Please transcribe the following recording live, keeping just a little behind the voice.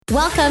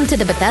Welcome to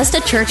the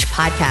Bethesda Church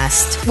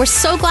Podcast. We're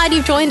so glad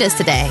you've joined us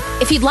today.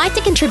 If you'd like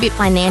to contribute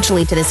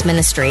financially to this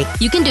ministry,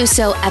 you can do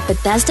so at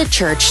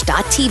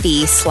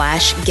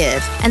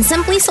BethesdaChurch.tv/give and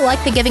simply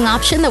select the giving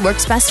option that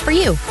works best for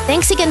you.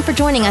 Thanks again for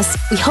joining us.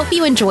 We hope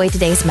you enjoy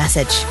today's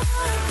message.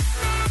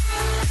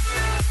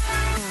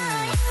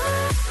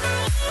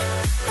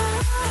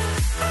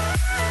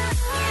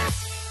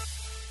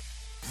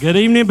 Good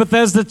evening,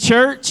 Bethesda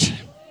Church.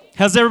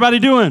 How's everybody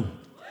doing?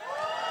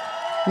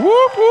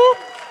 Whoop, whoop.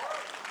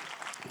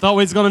 Thought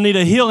we was going to need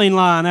a healing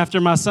line after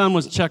my son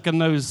was chucking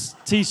those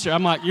t-shirts.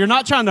 I'm like, you're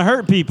not trying to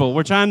hurt people.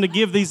 We're trying to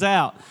give these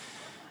out.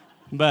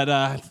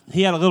 But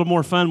he had a little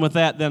more fun with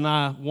that than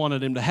I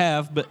wanted him to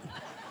have, but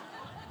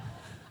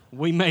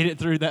we made it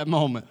through that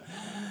moment.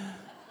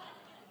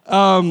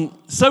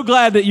 So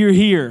glad that you're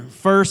here.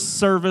 First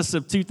service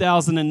of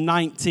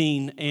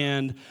 2019,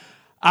 and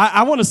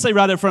I want to say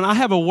right up front, I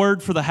have a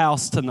word for the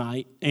house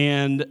tonight,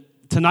 and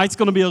tonight's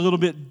going to be a little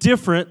bit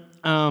different.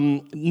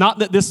 Not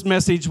that this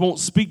message won't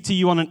speak to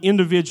you on an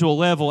individual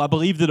level. I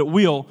believe that it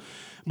will.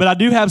 But I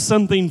do have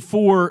something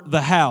for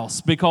the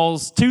house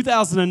because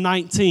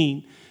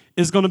 2019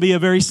 is going to be a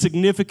very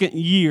significant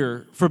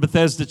year for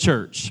Bethesda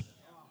Church.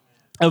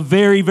 A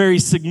very, very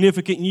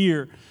significant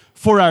year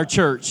for our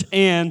church.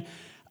 And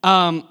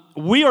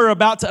we are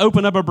about to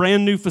open up a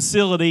brand new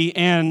facility.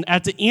 And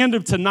at the end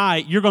of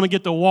tonight, you're going to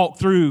get to walk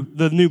through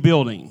the new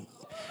building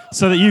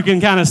so that you can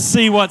kind of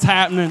see what's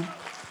happening.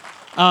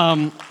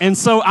 And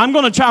so I'm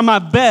going to try my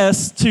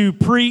best to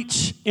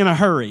preach in a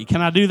hurry.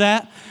 Can I do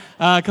that?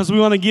 Because we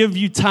want to give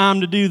you time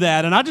to do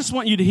that. And I just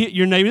want you to hit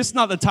your neighbor. It's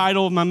not the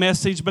title of my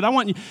message, but I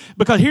want you,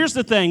 because here's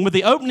the thing. With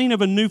the opening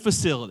of a new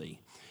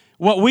facility,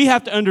 what we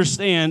have to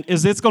understand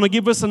is it's going to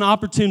give us an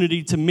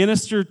opportunity to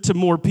minister to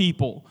more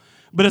people.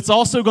 But it's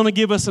also going to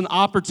give us an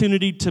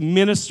opportunity to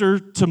minister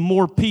to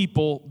more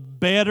people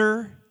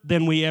better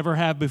than we ever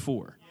have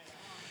before.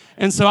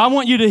 And so I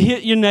want you to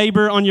hit your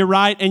neighbor on your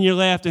right and your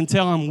left and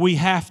tell them we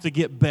have to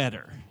get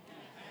better.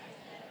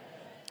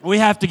 We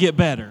have to get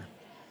better.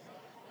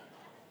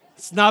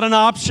 It's not an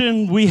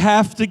option. We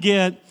have to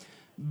get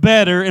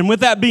better. And with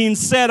that being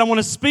said, I want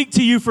to speak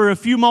to you for a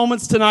few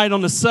moments tonight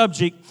on the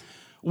subject,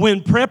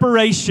 when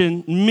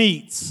preparation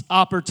meets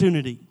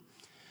opportunity.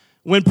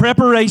 When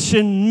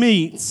preparation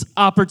meets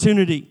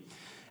opportunity.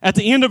 At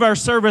the end of our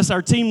service,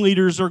 our team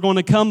leaders are going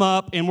to come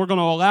up and we're going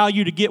to allow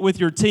you to get with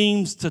your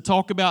teams to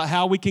talk about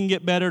how we can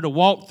get better, to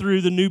walk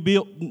through the new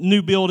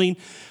building.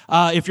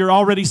 If you're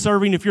already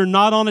serving, if you're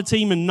not on a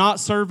team and not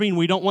serving,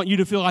 we don't want you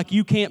to feel like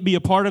you can't be a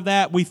part of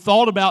that. We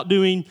thought about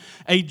doing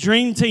a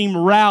dream team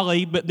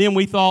rally, but then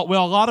we thought,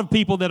 well, a lot of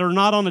people that are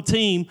not on a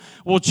team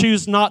will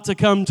choose not to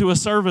come to a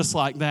service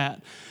like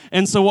that.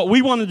 And so what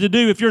we wanted to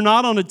do, if you're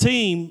not on a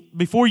team,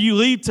 before you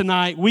leave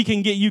tonight, we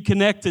can get you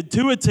connected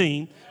to a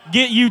team,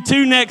 get you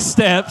to next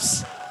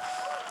steps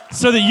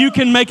so that you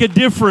can make a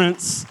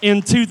difference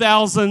in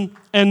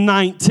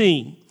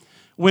 2019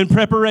 when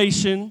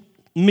preparation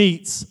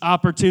meets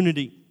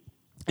opportunity.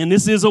 And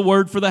this is a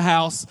word for the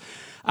house.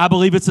 I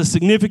believe it's a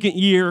significant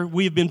year.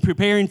 We've been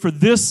preparing for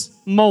this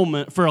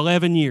moment for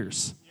 11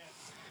 years.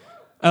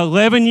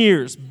 11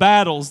 years,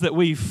 battles that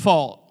we've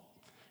fought.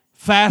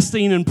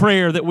 Fasting and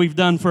prayer that we've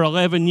done for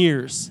 11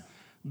 years.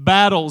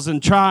 Battles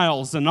and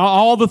trials and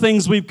all the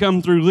things we've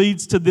come through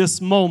leads to this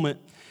moment.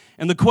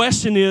 And the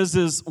question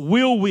is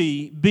will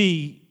we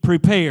be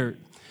prepared?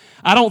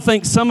 I don't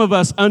think some of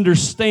us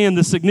understand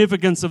the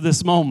significance of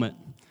this moment.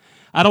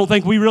 I don't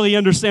think we really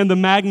understand the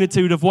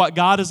magnitude of what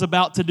God is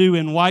about to do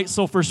in White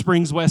Sulphur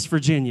Springs, West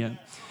Virginia.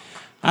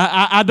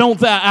 I don't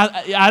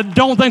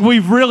think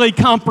we've really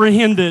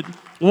comprehended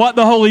what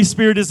the Holy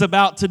Spirit is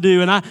about to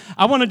do. And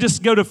I want to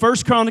just go to 1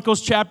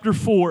 Chronicles chapter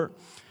 4,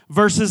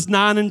 verses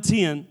 9 and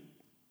 10.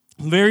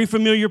 Very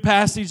familiar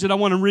passage that I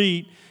want to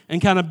read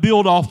and kind of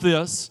build off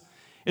this.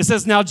 It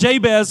says, "Now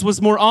Jabez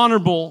was more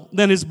honorable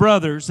than his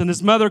brothers, and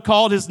his mother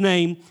called his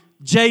name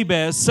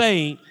Jabez,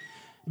 saying,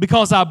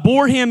 because I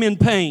bore him in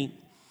pain.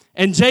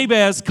 And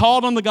Jabez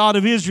called on the God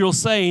of Israel,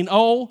 saying,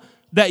 oh,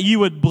 that you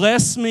would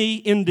bless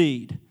me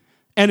indeed,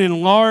 and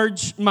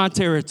enlarge my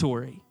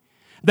territory.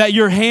 That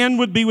your hand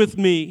would be with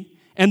me,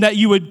 and that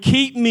you would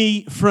keep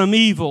me from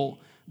evil,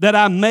 that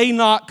I may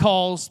not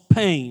cause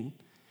pain."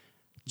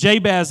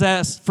 Jabez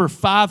asked for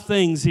 5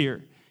 things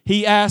here.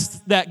 He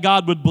asked that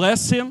God would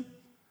bless him,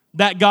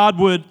 that God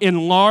would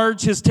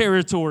enlarge his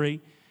territory,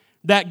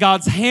 that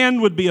God's hand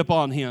would be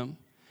upon him.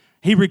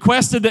 He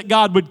requested that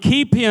God would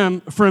keep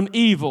him from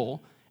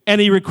evil,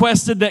 and he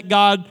requested that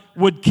God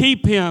would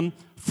keep him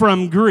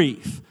from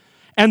grief.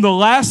 And the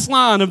last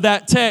line of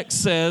that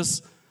text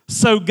says,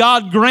 so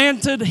God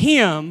granted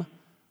him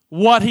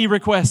what he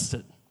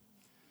requested.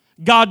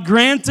 God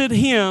granted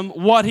him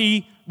what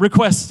he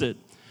requested.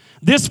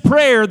 This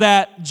prayer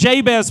that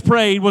Jabez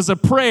prayed was a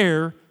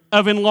prayer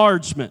of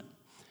enlargement.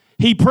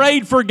 He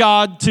prayed for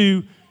God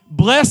to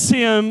bless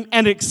him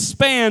and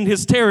expand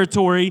his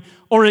territory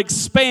or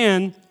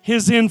expand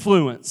his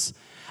influence.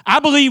 I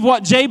believe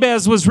what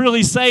Jabez was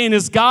really saying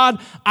is,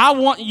 God, I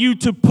want you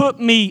to put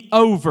me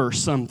over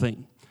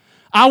something.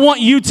 I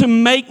want you to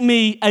make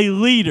me a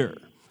leader,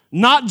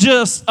 not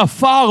just a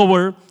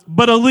follower,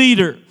 but a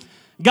leader.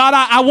 God,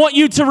 I want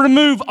you to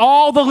remove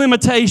all the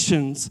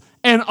limitations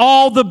and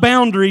all the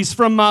boundaries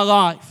from my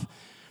life.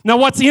 Now,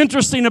 what's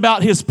interesting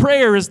about his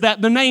prayer is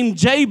that the name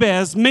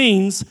Jabez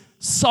means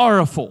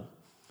sorrowful.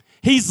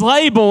 He's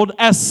labeled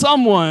as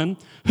someone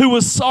who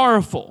was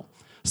sorrowful,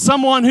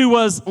 someone who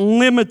was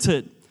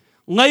limited,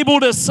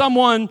 labeled as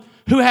someone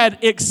who had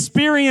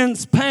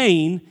experienced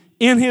pain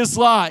in his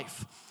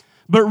life.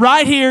 But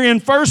right here in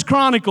 1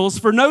 Chronicles,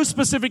 for no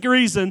specific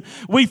reason,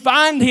 we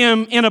find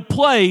him in a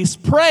place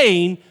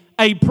praying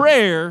a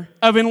prayer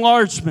of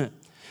enlargement.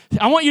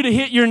 I want you to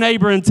hit your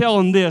neighbor and tell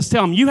him this.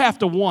 Tell him, you have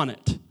to want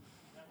it.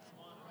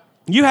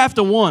 You have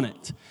to want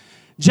it.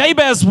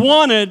 Jabez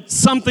wanted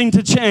something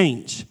to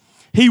change.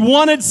 He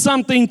wanted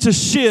something to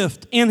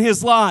shift in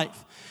his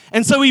life.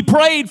 And so he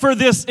prayed for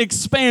this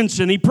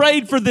expansion. He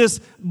prayed for this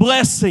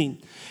blessing.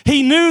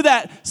 He knew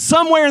that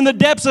somewhere in the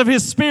depths of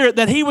his spirit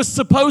that he was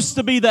supposed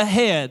to be the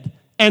head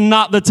and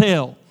not the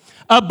tail,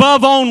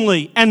 above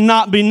only and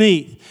not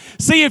beneath.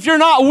 See, if you're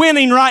not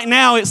winning right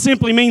now, it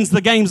simply means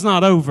the game's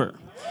not over.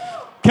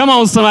 Come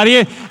on,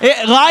 somebody.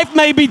 Life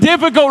may be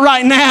difficult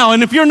right now,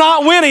 and if you're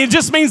not winning, it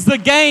just means the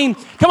game.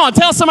 Come on,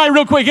 tell somebody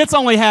real quick, it's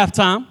only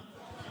halftime.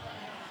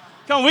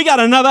 Come on, we got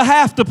another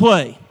half to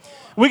play.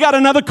 We got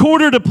another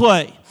quarter to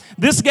play.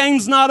 This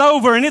game's not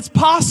over, and it's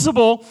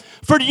possible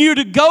for you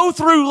to go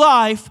through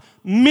life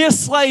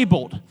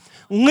mislabeled,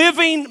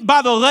 living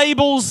by the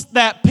labels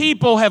that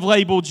people have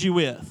labeled you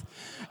with.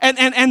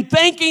 And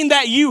thinking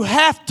that you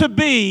have to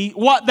be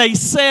what they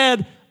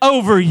said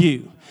over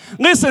you.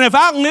 Listen, if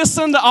I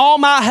listened to all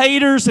my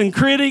haters and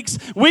critics,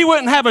 we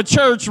wouldn't have a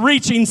church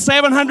reaching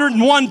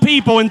 701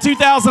 people in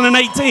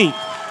 2018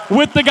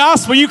 with the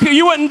gospel.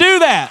 You wouldn't do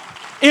that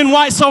in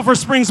White Sulphur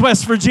Springs,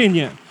 West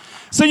Virginia.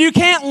 So you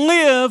can't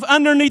live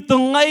underneath the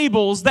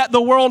labels that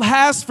the world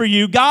has for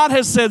you. God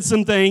has said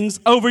some things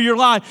over your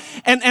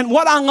life. And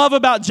what I love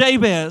about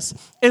Jabez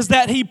is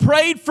that he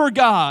prayed for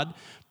God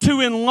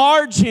to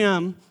enlarge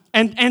him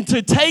and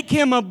to take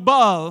him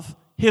above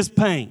his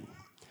pain.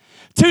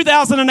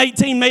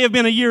 2018 may have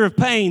been a year of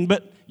pain,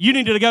 but you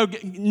need to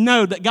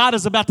know that God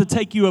is about to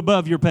take you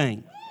above your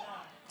pain.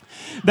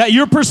 That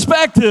your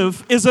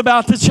perspective is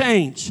about to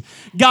change.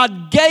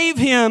 God gave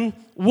him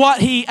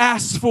what he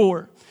asked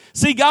for.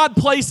 See, God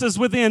places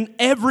within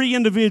every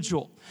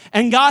individual,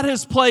 and God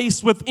has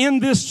placed within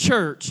this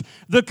church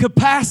the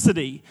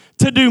capacity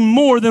to do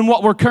more than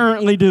what we're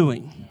currently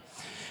doing.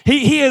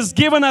 He has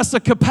given us a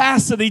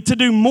capacity to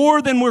do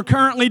more than we're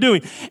currently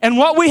doing. And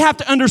what we have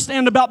to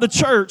understand about the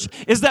church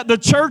is that the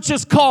church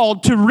is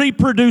called to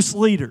reproduce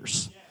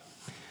leaders.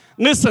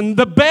 Listen,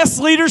 the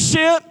best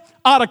leadership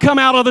ought to come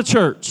out of the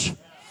church.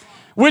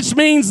 Which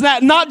means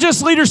that not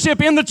just leadership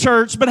in the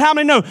church, but how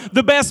many know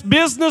the best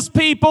business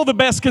people, the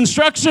best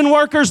construction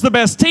workers, the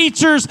best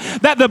teachers,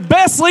 that the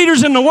best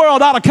leaders in the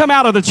world ought to come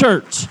out of the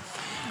church.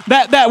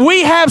 That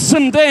we have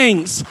some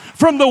things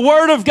from the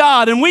Word of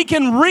God, and we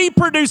can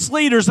reproduce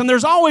leaders. And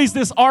there's always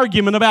this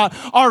argument about,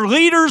 are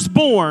leaders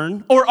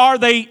born or are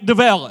they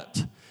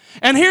developed?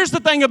 And here's the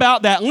thing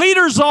about that.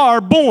 Leaders are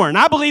born.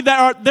 I believe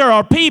that there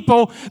are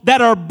people that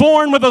are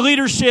born with a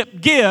leadership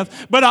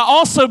gift, but I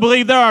also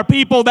believe there are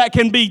people that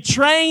can be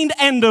trained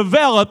and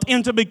developed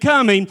into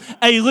becoming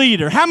a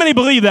leader. How many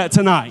believe that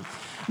tonight?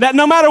 That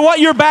no matter what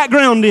your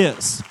background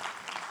is.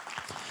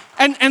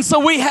 And so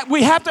we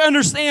have to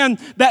understand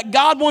that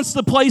God wants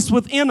to place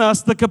within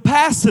us the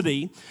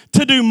capacity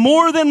to do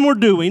more than we're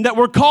doing, that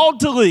we're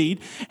called to lead.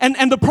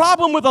 And the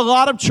problem with a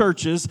lot of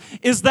churches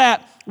is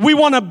that we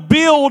want to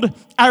build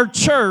our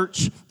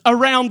church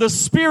around the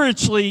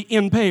spiritually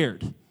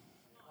impaired.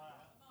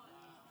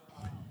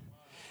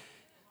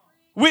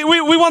 We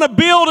want to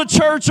build a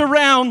church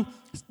around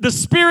the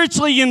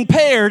spiritually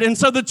impaired, and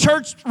so the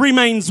church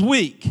remains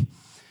weak.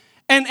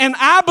 And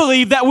I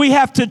believe that we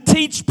have to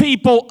teach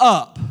people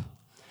up.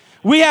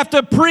 We have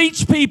to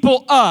preach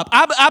people up.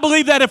 I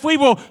believe that if we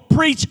will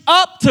preach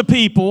up to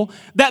people,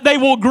 that they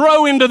will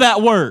grow into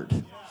that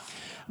word.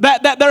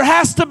 That there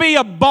has to be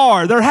a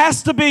bar. There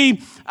has to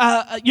be,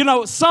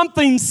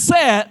 something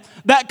set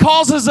that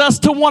causes us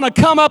to want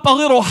to come up a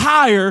little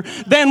higher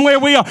than where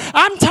we are.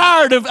 I'm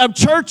tired of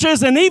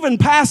churches and even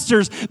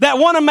pastors that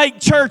want to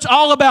make church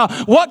all about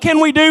what can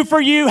we do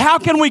for you? How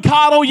can we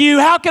coddle you?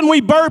 How can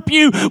we burp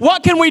you?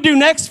 What can we do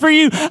next for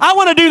you? I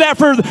want to do that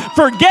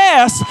for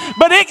guests,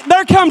 but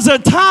there comes a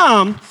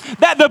time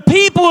that the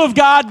people of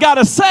God got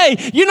to say,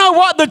 you know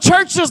what? The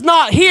church is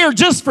not here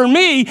just for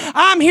me.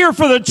 I'm here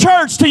for the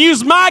church to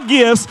use my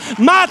gifts,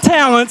 my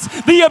talents,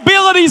 the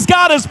abilities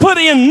God has put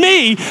in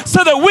me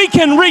so that we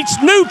can reach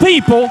new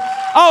people.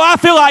 Oh, I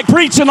feel like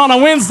preaching on a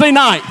Wednesday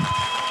night.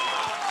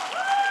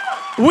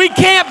 We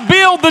can't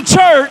build the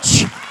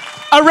church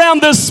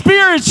around the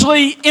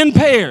spiritually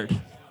impaired.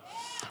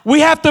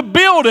 We have to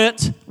build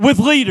it with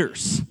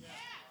leaders.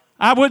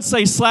 I would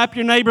say slap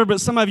your neighbor,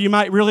 but some of you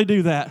might really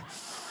do that.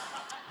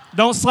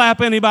 Don't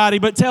slap anybody,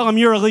 but tell them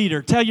you're a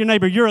leader. Tell your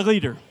neighbor you're a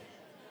leader.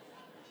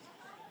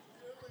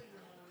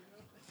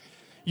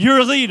 You're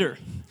a leader.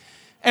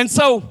 And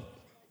so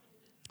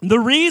the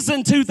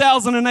reason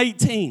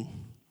 2018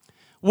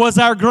 was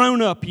our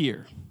grown-up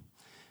year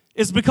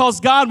is because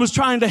God was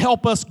trying to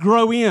help us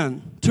grow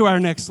in to our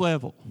next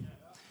level.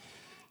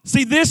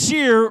 See, this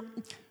year,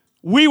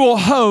 we will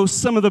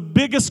host some of the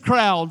biggest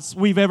crowds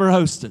we've ever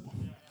hosted.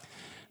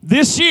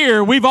 This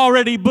year, we've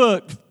already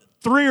booked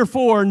 3 or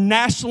 4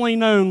 nationally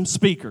known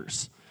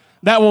speakers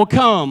that will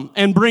come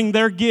and bring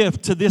their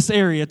gift to this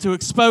area, to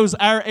expose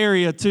our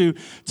area to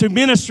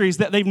ministries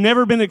that they've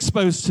never been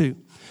exposed to.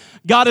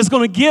 God is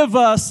going to give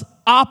us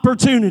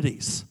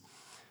opportunities.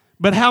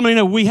 But how many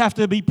know we have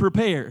to be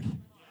prepared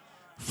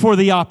for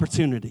the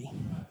opportunity?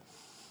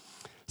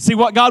 See,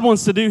 what God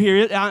wants to do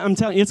here, I'm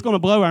telling you, it's going to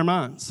blow our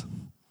minds.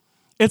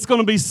 It's going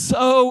to be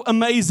so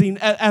amazing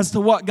as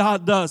to what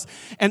God does.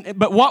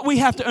 But what we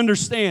have to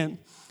understand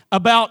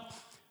about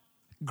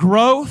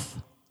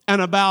growth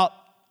and about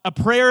a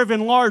prayer of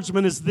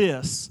enlargement is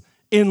this: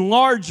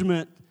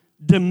 enlargement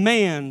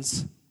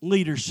demands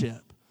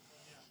leadership.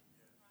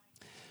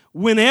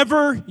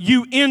 Whenever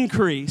you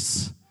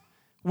increase,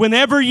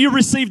 whenever you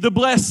receive the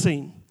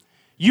blessing,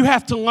 you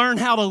have to learn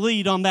how to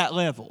lead on that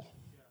level.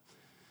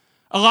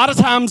 A lot of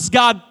times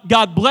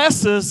God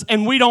blesses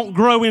and we don't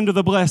grow into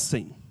the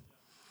blessing.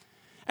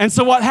 And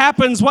so what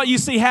happens, what you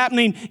see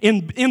happening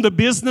in the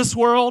business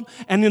world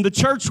and in the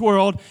church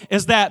world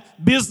is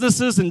that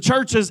businesses and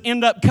churches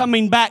end up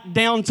coming back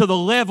down to the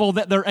level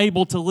that they're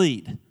able to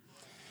lead.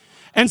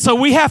 And so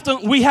we have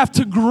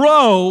to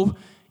grow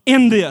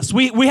in this.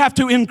 We have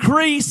to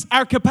increase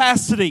our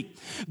capacity.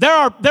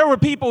 There were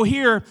people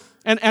here,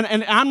 and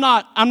I'm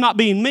not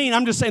being mean,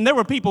 I'm just saying there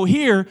were people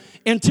here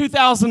in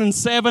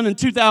 2007 and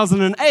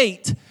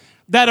 2008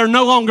 that are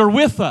no longer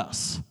with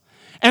us.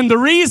 And the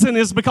reason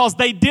is because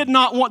they did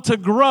not want to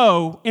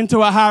grow into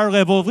a higher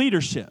level of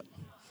leadership.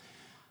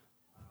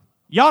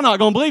 Y'all not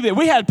going to believe it.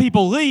 We had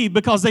people leave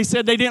because they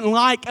said they didn't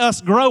like us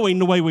growing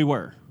the way we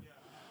were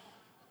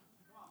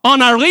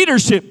on our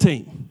leadership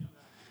team.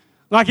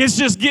 Like, it's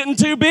just getting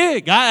too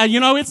big.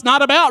 It's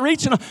not about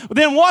reaching.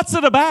 Then what's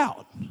it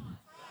about?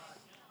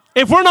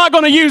 If we're not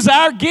going to use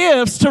our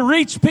gifts to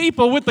reach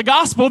people with the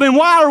gospel, then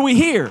why are we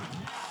here?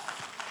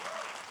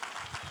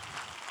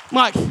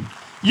 Like,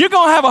 you're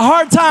going to have a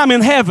hard time in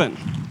heaven.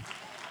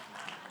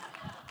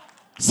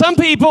 Some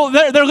people,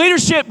 their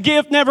leadership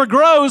gift never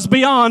grows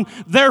beyond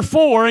their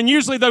 4, and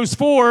usually those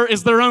 4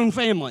 is their own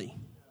family.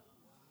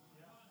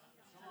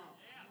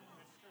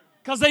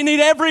 Because they need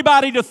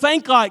everybody to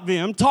think like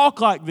them, talk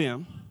like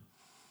them.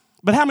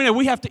 But how many know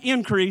we have to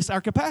increase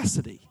our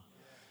capacity?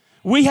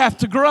 We have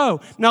to grow.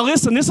 Now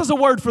listen, this is a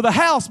word for the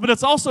house, but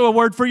it's also a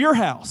word for your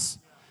house.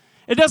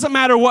 It doesn't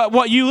matter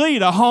what you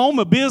lead, a home,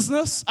 a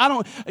business.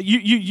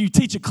 You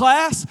teach a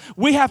class.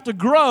 We have to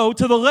grow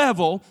to the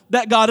level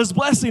that God is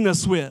blessing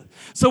us with.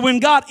 So when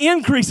God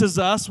increases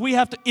us, we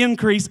have to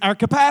increase our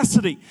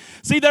capacity.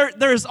 See,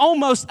 there is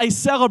almost a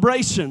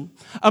celebration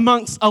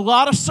amongst a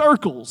lot of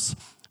circles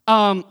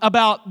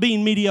about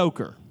being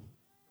mediocre.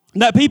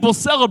 That people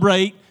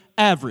celebrate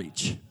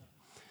average.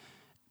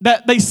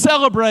 That they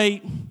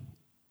celebrate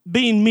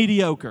being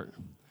mediocre.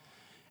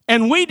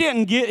 And we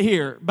didn't get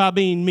here by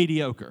being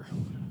mediocre.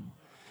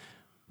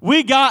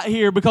 We got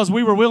here because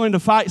we were willing to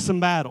fight some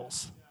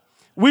battles.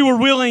 We were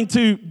willing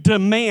to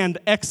demand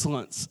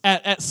excellence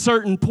at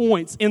certain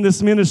points in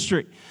this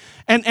ministry.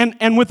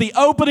 And with the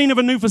opening of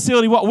a new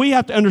facility, what we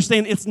have to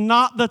understand, it's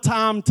not the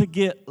time to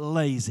get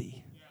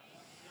lazy.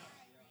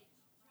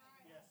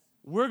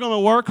 We're going to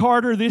work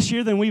harder this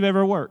year than we've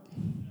ever worked.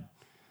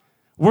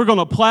 We're going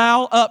to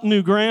plow up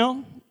new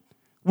ground.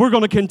 We're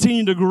going to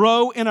continue to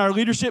grow in our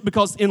leadership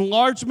because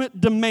enlargement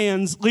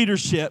demands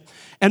leadership.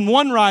 And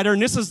one writer,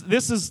 and this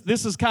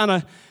is kind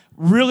of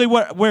really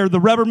where the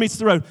rubber meets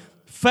the road.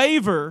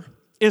 Favor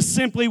is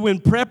simply when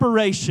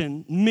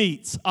preparation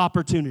meets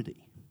opportunity.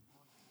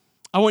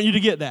 I want you to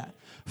get that.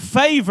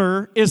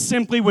 Favor is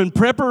simply when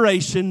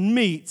preparation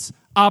meets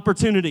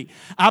opportunity.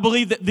 I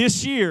believe that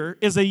this year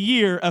is a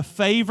year of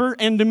favor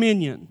and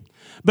dominion.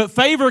 But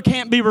favor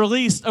can't be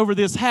released over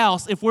this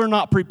house if we're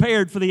not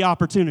prepared for the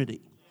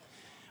opportunity.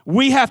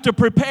 We have to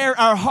prepare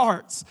our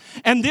hearts.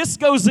 And this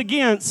goes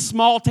against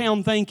small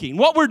town thinking.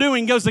 What we're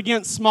doing goes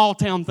against small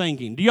town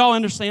thinking. Do y'all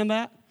understand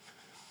that?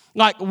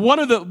 Like, one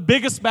of the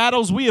biggest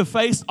battles we have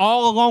faced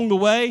all along the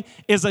way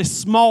is a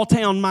small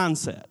town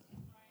mindset.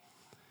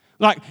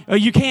 Like,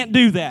 you can't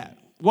do that.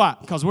 Why?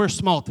 Because we're a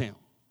small town.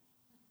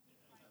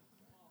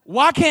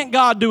 Why can't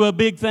God do a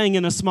big thing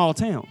in a small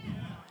town?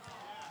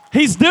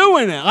 He's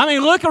doing it. I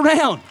mean, look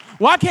around.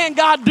 Why can't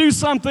God do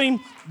something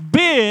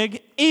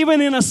big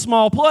even in a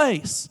small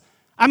place?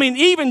 I mean,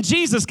 even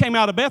Jesus came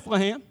out of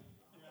Bethlehem.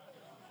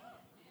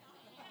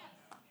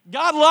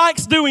 God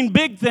likes doing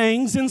big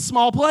things in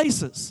small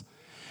places.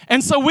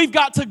 And so we've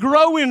got to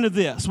grow into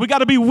this. We've got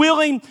to be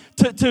willing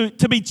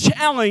to be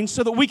challenged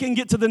so that we can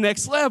get to the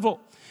next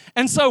level.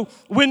 And so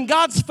when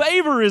God's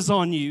favor is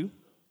on you,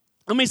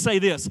 let me say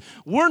this.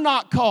 We're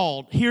not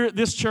called here at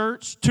this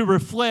church to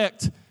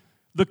reflect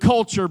the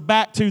culture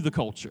back to the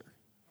culture.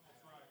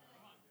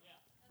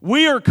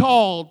 We are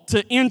called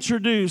to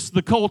introduce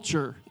the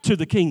culture to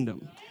the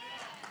kingdom.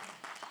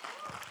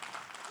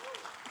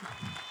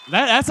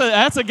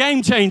 That's a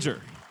game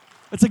changer.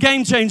 It's a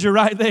game changer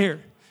right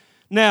there.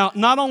 Now,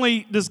 not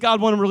only does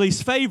God want to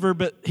release favor,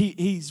 but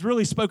He's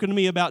really spoken to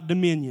me about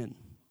dominion.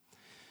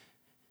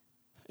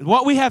 And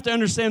what we have to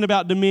understand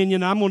about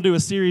dominion, I'm going to do a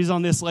series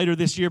on this later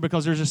this year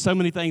because there's just so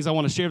many things I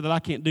want to share that I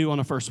can't do on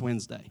a first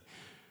Wednesday.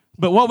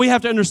 But what we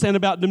have to understand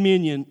about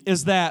dominion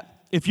is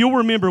that if you'll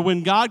remember,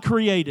 when God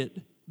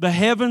created the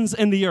heavens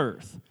and the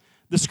earth,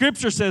 the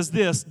scripture says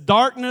this: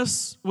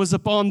 darkness was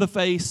upon the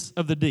face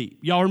of the deep.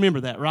 Y'all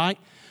remember that, right?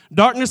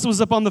 Darkness was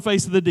upon the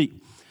face of the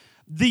deep.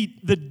 The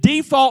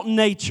default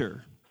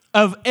nature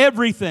of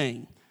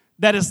everything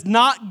that is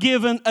not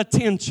given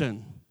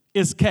attention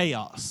is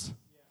chaos.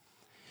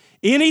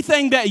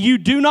 Anything that you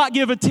do not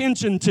give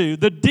attention to,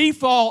 the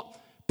default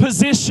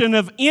position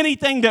of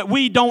anything that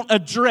we don't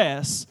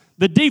address,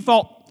 the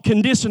default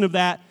condition of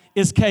that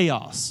is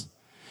chaos.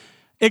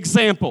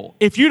 Example,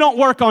 if you don't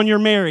work on your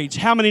marriage,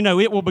 how many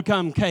know it will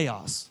become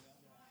chaos?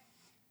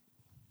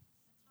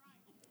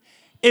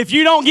 If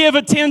you don't give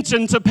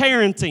attention to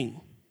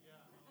parenting,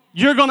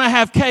 you're going to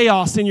have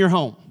chaos in your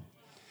home.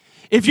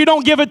 If you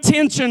don't give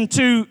attention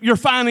to your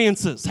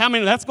finances, how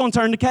many? That's going to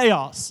turn to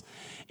chaos.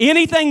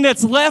 Anything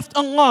that's left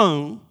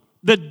alone,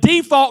 the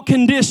default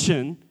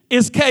condition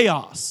is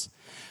chaos.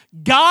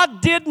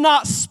 God did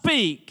not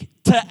speak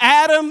to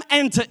Adam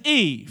and to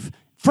Eve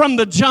from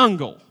the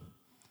jungle.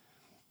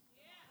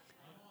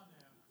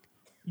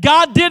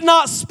 God did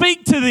not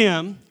speak to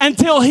them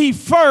until He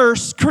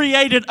first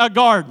created a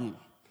garden,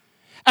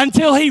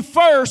 until He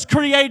first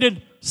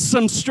created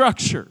some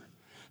structure,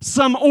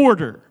 some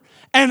order.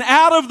 And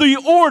out of the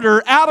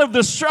order, out of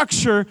the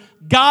structure,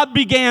 God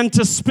began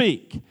to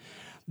speak.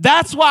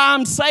 That's why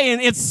I'm saying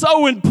it's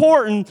so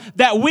important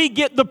that we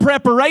get the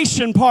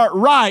preparation part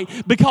right,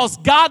 because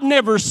God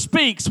never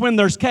speaks when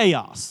there's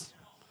chaos.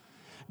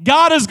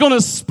 God is going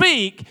to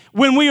speak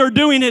when we are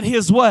doing it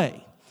His way.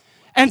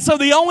 And so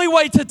the only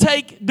way to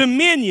take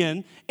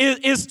dominion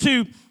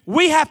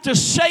we have to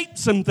shape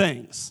some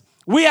things.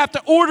 We have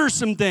to order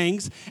some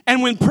things.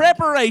 And when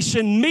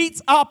preparation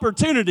meets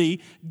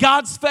opportunity,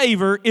 God's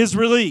favor is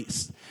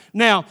released.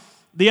 Now,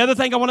 the other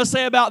thing I want to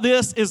say about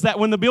this is that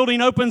when the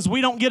building opens,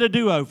 we don't get a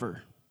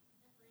do-over.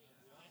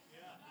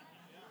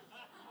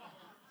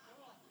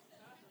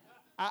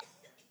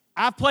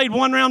 I've played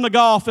one round of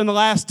golf in the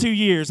last 2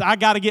 years. I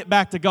got to get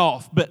back to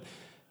golf.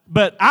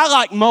 But I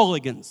like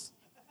mulligans.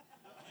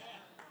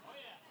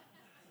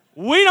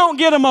 We don't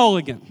get a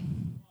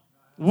mulligan.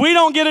 We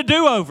don't get a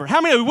do-over.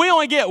 How many? We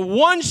only get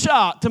one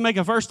shot to make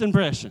a first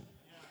impression.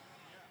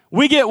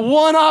 We get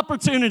one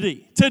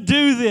opportunity to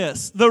do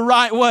this the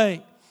right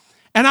way.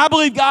 And I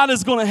believe God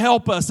is going to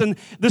help us. And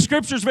the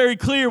scripture is very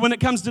clear when it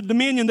comes to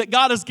dominion that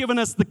God has given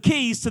us the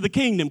keys to the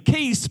kingdom.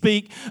 Keys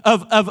speak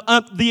of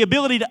the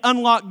ability to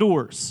unlock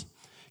doors.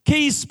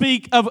 Keys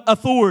speak of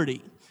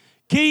authority.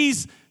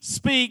 Keys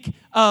speak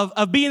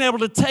of being able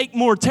to take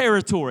more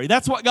territory.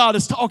 That's what God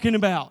is talking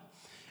about.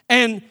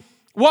 And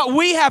what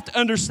we have to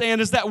understand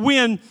is that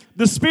when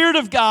the Spirit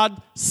of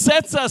God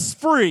sets us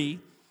free,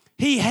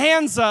 He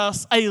hands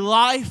us a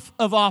life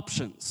of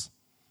options.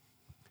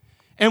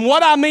 And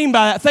what I mean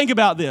by that, think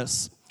about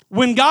this.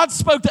 When God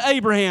spoke to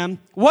Abraham,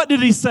 what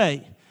did He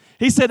say?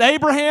 He said,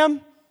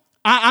 Abraham,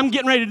 I'm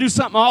getting ready to do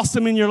something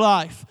awesome in your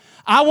life.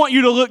 I want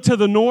you to look to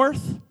the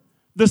north,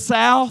 the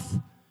south,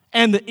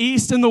 and the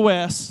east and the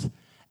west,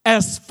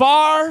 as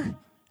far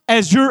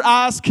as your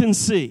eyes can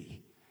see.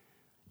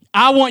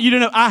 I want you to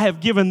know I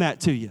have given that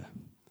to you.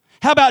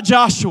 How about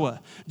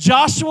Joshua?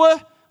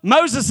 Joshua,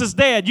 Moses is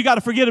dead. You got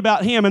to forget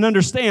about him and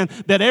understand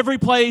that every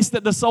place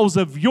that the soles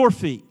of your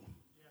feet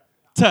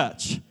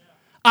touch,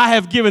 I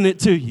have given it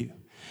to you.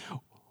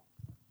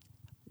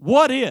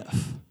 What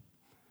if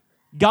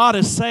God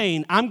is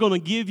saying, I'm going to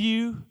give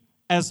you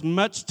as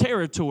much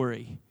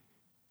territory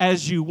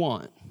as you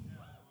want?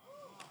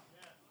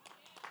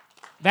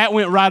 That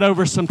went right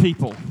over some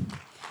people.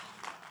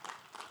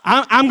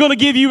 I'm going to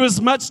give you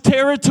as much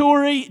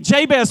territory.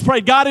 Jabez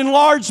prayed, God,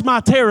 enlarge my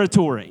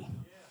territory.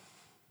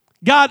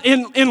 God,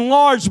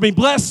 enlarge me,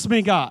 bless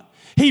me, God.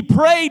 He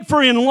prayed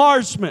for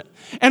enlargement.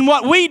 And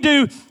what we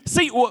do,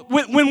 see,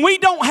 when we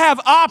don't have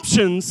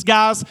options,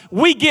 guys,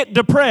 we get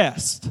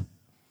depressed.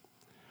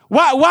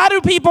 Why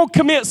do people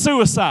commit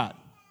suicide?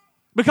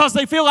 Because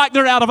they feel like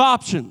they're out of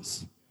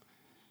options.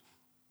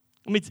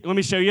 Let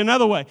me show you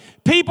another way.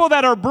 People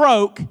that are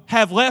broke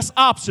have less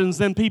options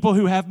than people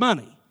who have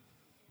money.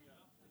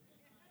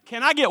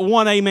 Can I get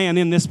one amen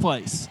in this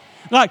place?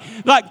 Like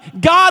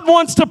God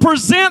wants to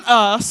present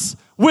us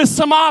with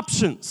some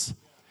options.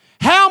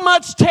 How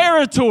much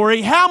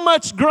territory, how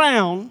much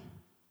ground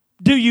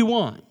do you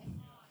want?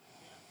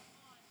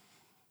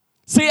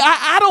 See,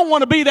 I don't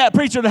want to be that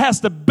preacher that has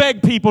to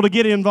beg people to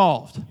get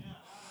involved.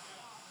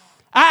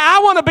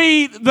 I want to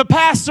be the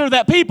pastor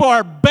that people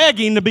are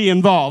begging to be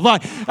involved.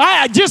 Like,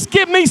 just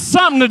give me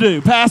something to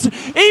do, pastor.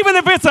 Even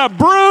if it's a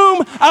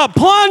broom, a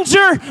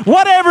plunger,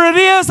 whatever it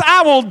is,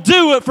 I will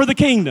do it for the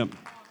kingdom.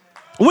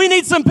 We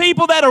need some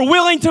people that are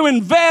willing to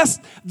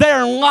invest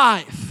their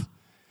life.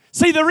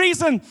 See,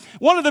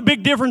 one of the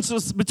big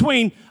differences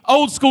between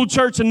old school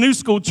church and new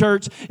school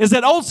church is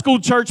that old school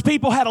church,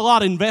 people had a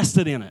lot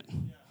invested in it.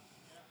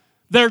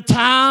 Their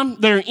time,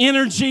 their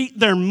energy,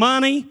 their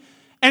money.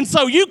 And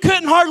so you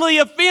couldn't hardly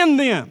offend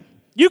them.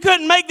 You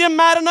couldn't make them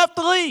mad enough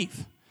to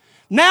leave.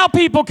 Now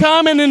people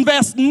come and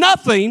invest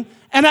nothing,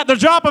 and at the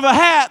drop of a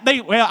hat,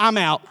 I'm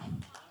out.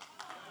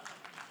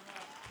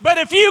 But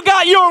if you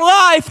got your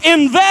life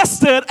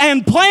invested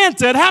and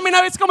planted, how many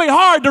know it's going to be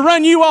hard to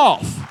run you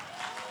off?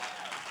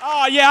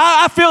 Oh, yeah,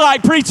 I feel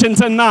like preaching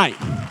tonight.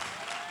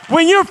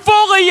 When you're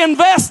fully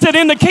invested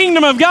in the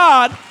kingdom of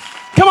God,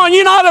 come on,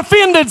 you're not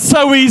offended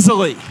so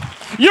easily.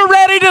 You're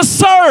ready to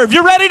serve.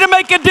 You're ready to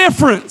make a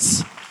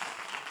difference.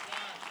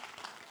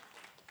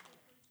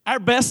 Our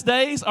best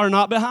days are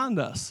not behind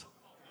us.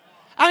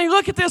 I mean,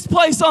 look at this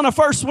place on a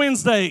first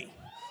Wednesday.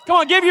 Come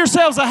on, give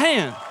yourselves a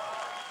hand.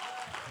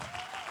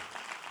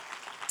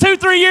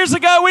 2-3 years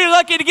ago, we were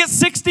lucky to get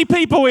 60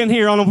 people in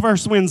here on a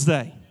first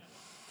Wednesday.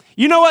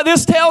 You know what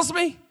this tells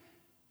me?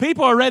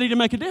 People are ready to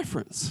make a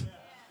difference.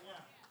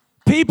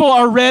 People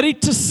are ready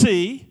to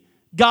see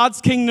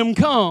God's kingdom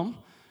come,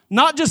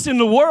 not just in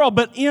the world,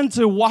 but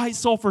into White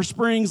Sulphur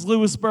Springs,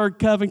 Lewisburg,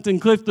 Covington,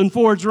 Clifton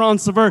Forge, Ron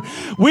Sever.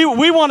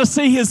 We want to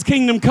see His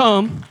kingdom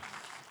come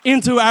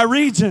into our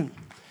region.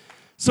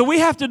 So we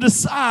have to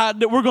decide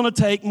that we're going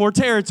to take more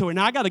territory.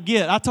 Now,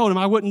 I told him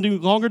I wouldn't do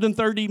longer than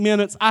 30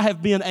 minutes. I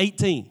have been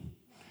 18.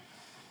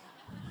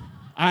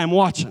 I am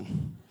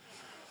watching.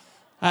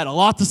 I had a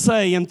lot to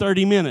say in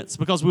 30 minutes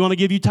because we want to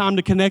give you time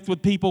to connect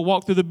with people,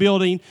 walk through the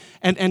building,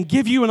 and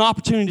give you an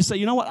opportunity to say,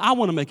 you know what, I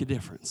want to make a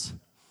difference.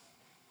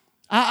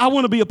 I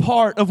want to be a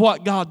part of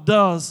what God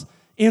does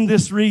in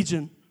this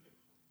region.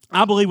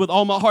 I believe with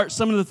all my heart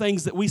some of the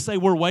things that we say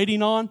we're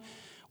waiting on,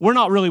 we're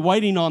not really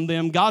waiting on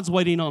them. God's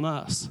waiting on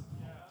us.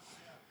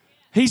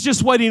 He's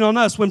just waiting on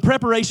us. When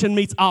preparation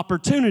meets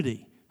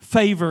opportunity,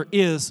 favor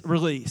is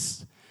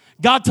released.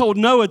 God told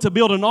Noah to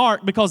build an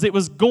ark because it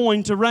was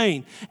going to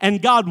rain.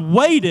 And God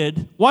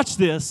waited, watch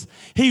this,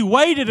 He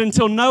waited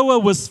until Noah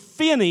was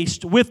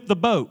finished with the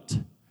boat.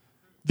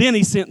 Then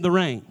He sent the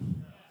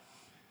rain.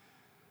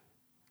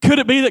 Could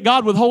it be that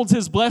God withholds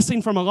His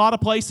blessing from a lot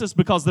of places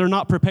because they're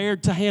not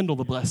prepared to handle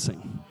the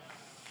blessing?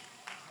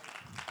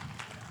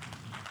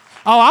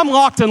 Oh, I'm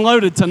locked and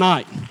loaded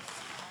tonight.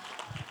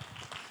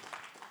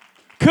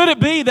 Could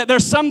it be that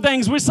there's some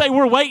things we say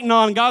we're waiting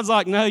on, and God's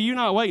like, no, you're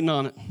not waiting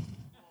on it.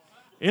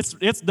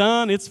 It's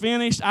done. It's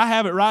finished. I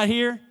have it right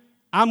here.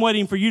 I'm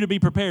waiting for you to be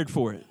prepared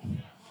for it.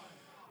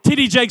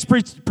 T.D. Jakes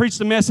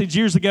preached a message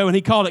years ago, and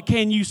he called it,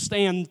 Can You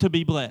Stand to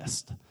Be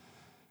Blessed?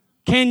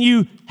 Can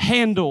you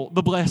handle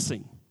the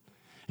blessing?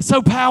 It's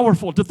so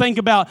powerful to think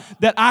about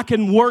that I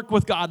can work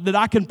with God, that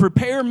I can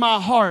prepare my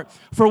heart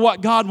for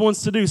what God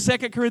wants to do.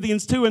 2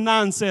 Corinthians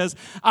 2:9 says,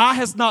 Eye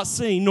has not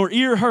seen, nor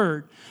ear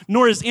heard,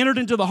 nor has entered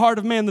into the heart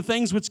of man the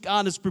things which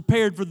God has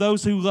prepared for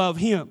those who love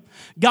Him.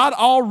 God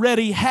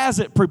already has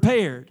it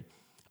prepared,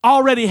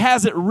 already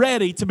has it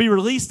ready to be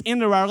released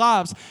into our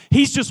lives.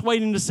 He's just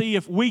waiting to see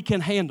if we can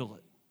handle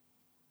it.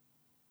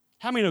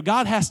 How many know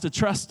God has to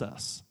trust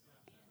us?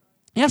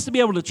 He has to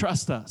be able to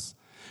trust us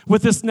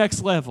with this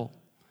next level.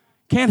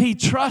 Can He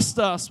trust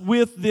us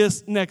with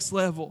this next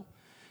level?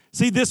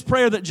 See, this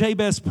prayer that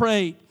Jabez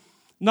prayed,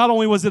 not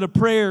only was it a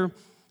prayer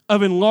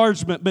of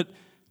enlargement, but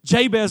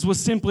Jabez was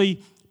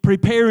simply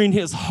preparing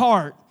his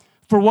heart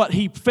for what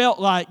he felt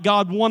like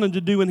God wanted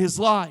to do in his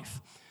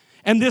life.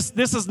 And this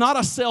is not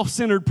a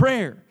self-centered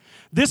prayer.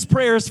 This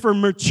prayer is for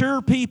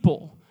mature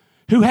people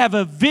who have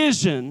a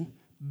vision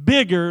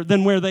bigger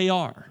than where they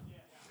are.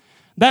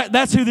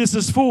 That's who this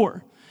is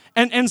for.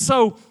 And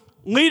so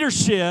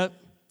leadership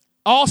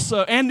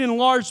also, and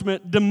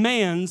enlargement,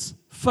 demands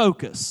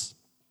focus.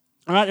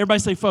 All right, everybody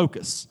say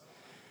focus.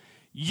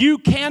 You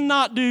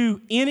cannot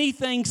do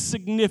anything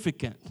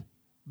significant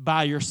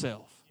by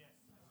yourself.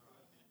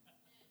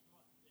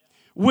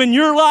 When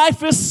your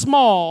life is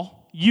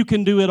small, you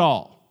can do it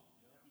all.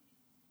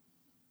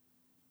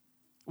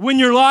 When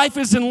your life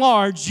is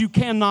enlarged, you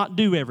cannot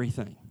do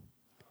everything.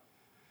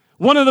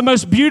 One of the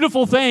most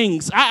beautiful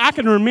things, I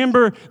can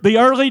remember the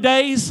early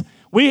days.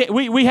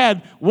 We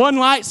had one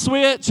light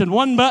switch and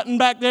one button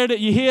back there that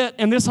you hit,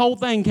 and this whole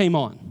thing came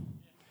on.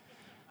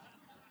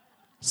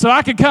 So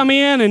I could come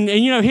in and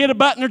hit a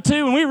button or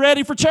two, and we were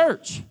ready for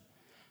church.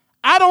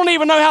 I don't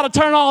even know how to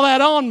turn all that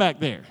on back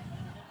there.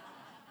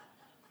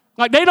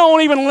 Like, they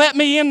don't even let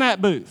me in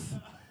that booth.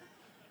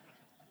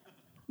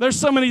 There's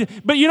so many,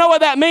 but you know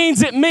what that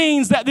means? It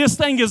means that this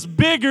thing is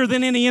bigger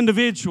than any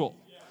individual.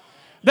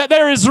 That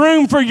there is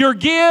room for your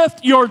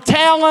gift, your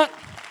talent,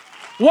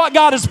 what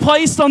God has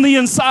placed on the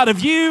inside of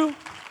you.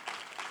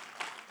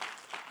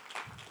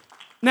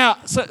 Now,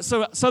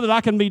 so that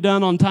I can be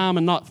done on time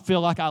and not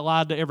feel like I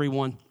lied to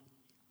everyone,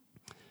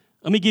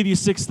 let me give you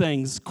 6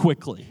 things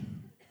quickly.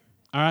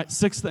 All right,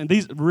 6 things.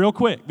 These real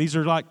quick. These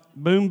are like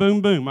boom,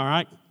 boom, boom, all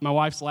right? My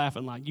wife's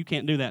laughing like, you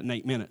can't do that in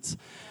 8 minutes.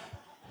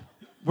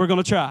 We're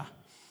going to try.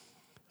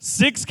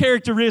 6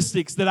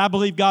 characteristics that I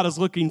believe God is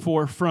looking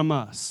for from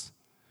us.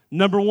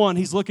 Number 1,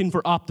 He's looking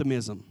for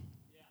optimism.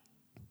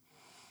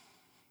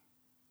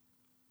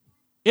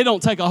 It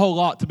don't take a whole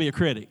lot to be a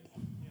critic.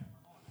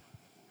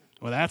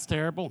 Well, that's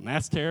terrible, and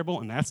that's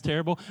terrible, and that's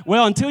terrible.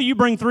 Well, until you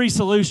bring 3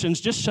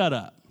 solutions, just shut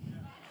up.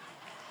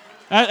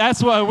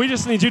 That's what we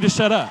just need you to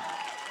shut up.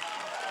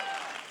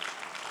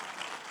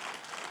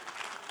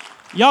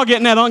 Y'all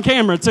getting that on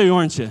camera too,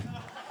 aren't you?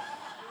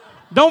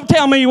 Don't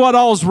tell me what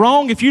all's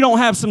wrong if you don't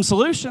have some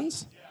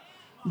solutions.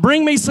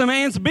 Bring me some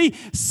answers.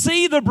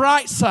 See the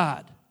bright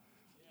side.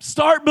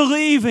 Start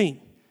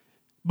believing.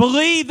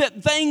 Believe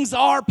that things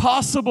are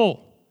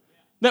possible,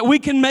 that we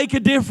can make a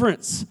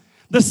difference.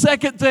 The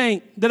second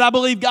thing that I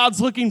believe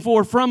God's looking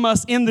for from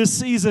us in this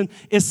season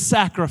is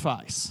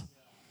sacrifice.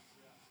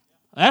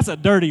 That's a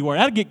dirty word.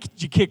 That'll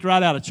get you kicked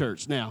right out of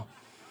church now.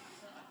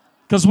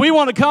 Because we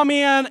want to come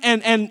in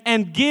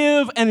and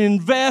give and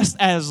invest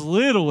as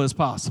little as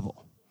possible.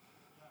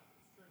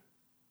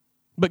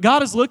 But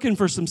God is looking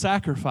for some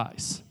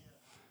sacrifice.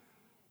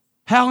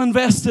 How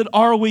invested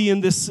are we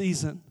in this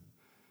season?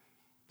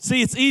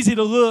 See, it's easy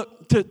to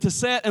look, to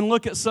sit and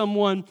look at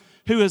someone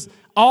who is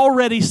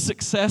already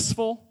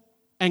successful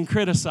and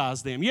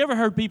criticize them. You ever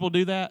heard people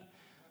do that?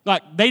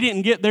 Like they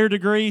didn't get their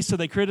degree, so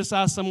they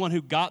criticize someone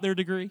who got their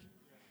degree,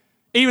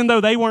 even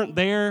though they weren't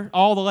there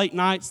all the late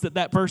nights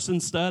that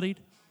person studied.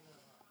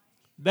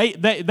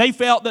 They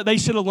felt that they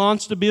should have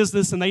launched a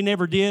business and they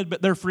never did,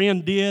 but their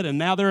friend did, and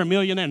now they're a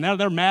millionaire, and now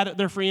they're mad at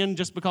their friend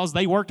just because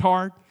they worked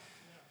hard.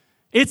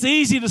 It's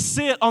easy to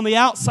sit on the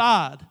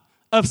outside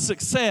of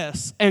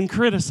success and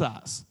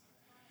criticize.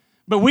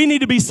 But we need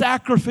to be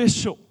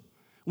sacrificial.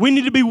 We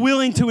need to be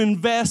willing to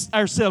invest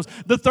ourselves.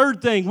 The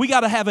third thing, we got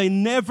to have a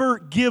never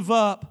give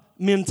up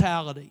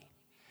mentality.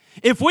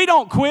 If we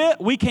don't quit,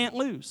 we can't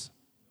lose.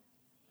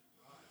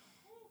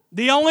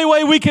 The only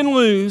way we can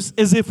lose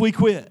is if we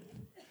quit.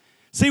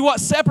 See, what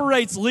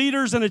separates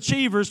leaders and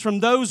achievers from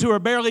those who are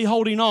barely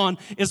holding on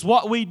is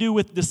what we do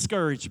with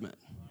discouragement.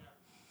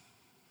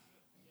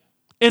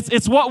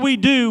 It's what we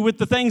do with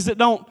the things that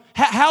don't,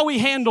 how we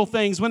handle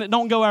things when it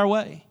don't go our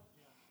way.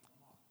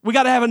 We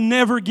got to have a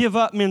never give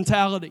up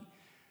mentality.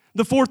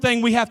 The fourth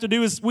thing we have to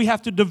do is we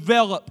have to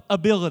develop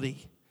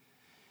ability.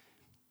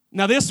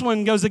 Now this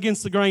one goes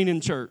against the grain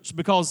in church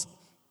because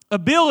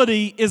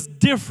ability is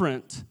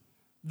different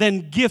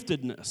than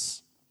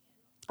giftedness.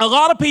 A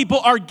lot of people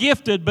are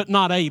gifted but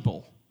not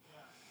able.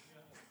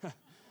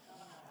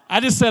 I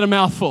just said a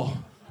mouthful.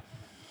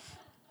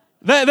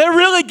 They're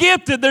really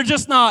gifted, they're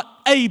just not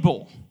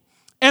able.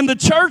 And the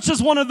church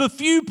is one of the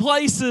few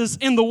places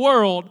in the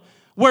world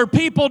where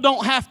people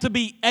don't have to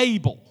be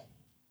able.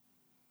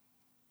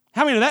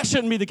 How many of that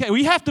shouldn't be the case?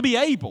 We have to be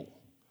able.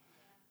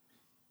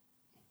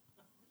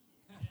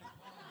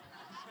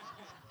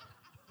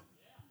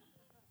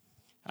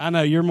 I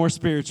know, you're more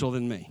spiritual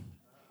than me.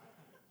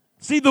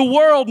 See, the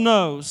world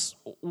knows,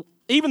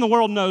 even the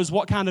world knows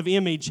what kind of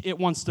image it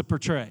wants to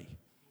portray.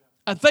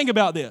 Think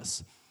about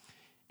this.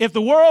 If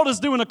the world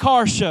is doing a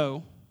car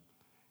show,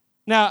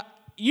 now,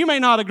 you may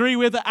not agree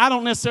with it. I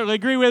don't necessarily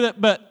agree with it,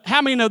 but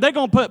how many know they're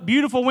going to put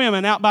beautiful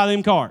women out by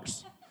them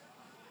cars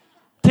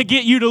to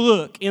get you to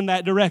look in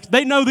that direction?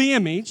 They know the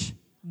image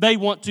they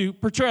want to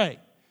portray.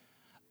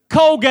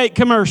 Colgate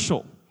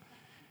commercial.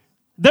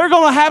 They're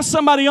going to have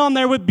somebody on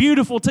there with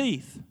beautiful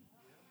teeth,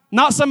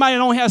 not somebody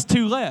that only has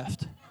 2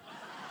 left.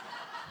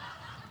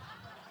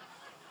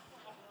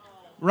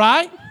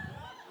 Right?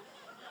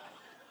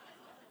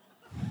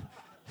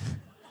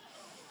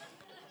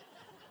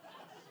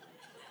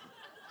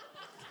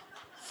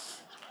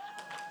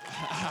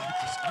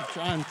 I'm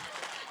trying.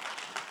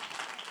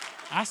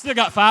 I still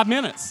got 5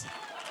 minutes.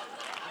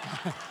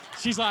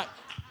 She's like,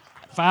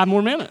 5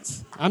 more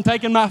minutes. I'm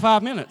taking my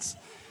 5 minutes.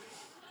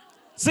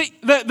 See,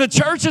 the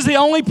church is the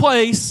only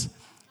place,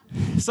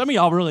 some of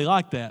y'all really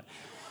like that,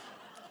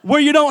 where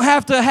you don't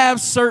have to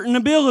have certain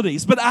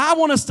abilities. But I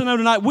want us to know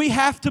tonight, we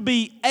have to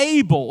be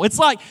able. It's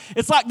like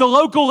the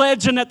local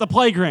legend at the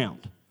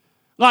playground.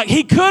 Like,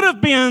 he could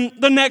have been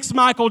the next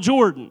Michael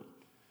Jordan.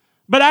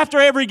 But after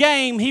every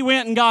game, he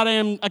went and got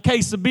him a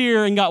case of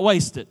beer and got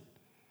wasted.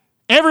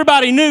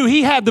 Everybody knew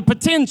he had the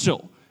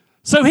potential.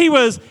 So he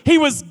was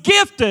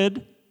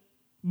gifted,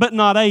 but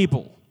not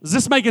able. Is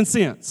this making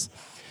sense?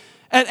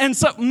 And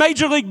so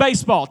Major League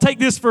Baseball, take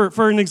this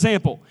for an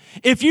example.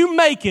 If you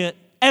make it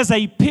as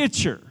a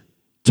pitcher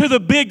to the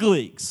big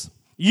leagues,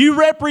 you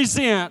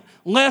represent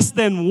less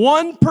than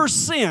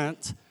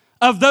 1%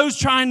 of those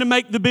trying to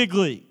make the big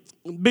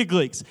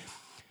leagues.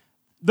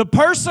 The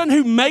person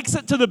who makes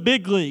it to the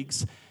big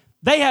leagues,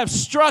 they have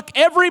struck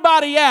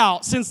everybody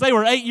out since they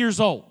were 8 years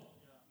old.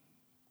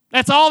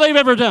 That's all they've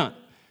ever done.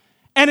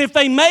 And if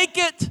they make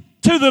it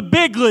to the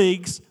big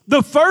leagues,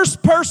 the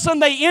first person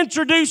they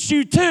introduce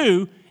you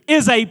to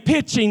is a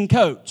pitching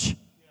coach.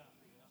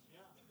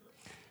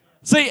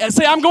 See,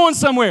 I'm going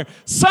somewhere.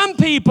 Some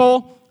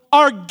people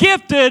are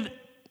gifted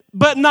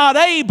but not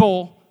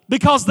able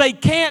because they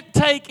can't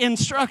take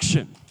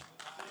instruction.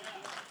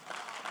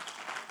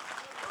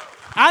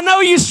 I know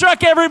you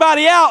struck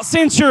everybody out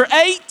since you're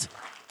 8,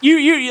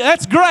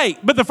 That's great,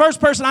 but the first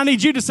person I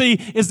need you to see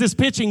is this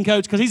pitching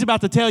coach, because he's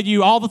about to tell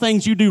you all the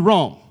things you do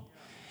wrong.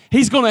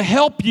 He's going to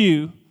help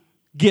you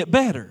get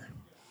better.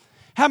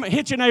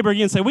 Hit your neighbor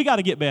again and say, we got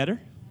to get better.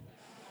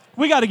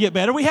 We got to get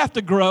better. We have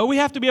to grow. We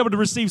have to be able to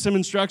receive some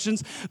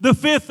instructions. The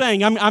fifth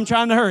thing, I'm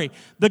trying to hurry,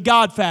 the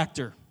God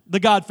factor. The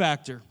God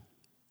factor.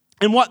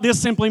 And what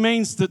this simply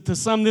means, to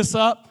sum this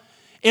up,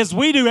 is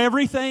we do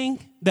everything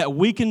that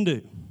we can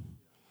do.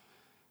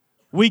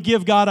 We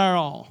give God our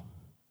all.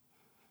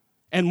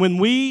 And when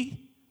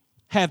we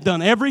have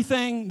done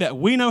everything that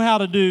we know how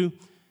to do,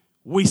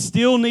 we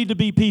still need to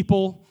be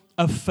people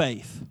of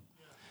faith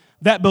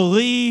that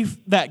believe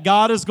that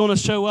God is going to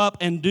show up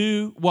and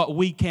do what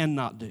we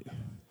cannot do.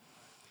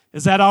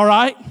 Is that all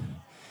right?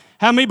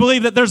 How many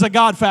believe that there's a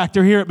God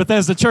factor here at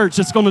Bethesda Church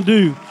that's going to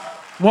do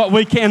what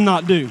we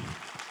cannot do?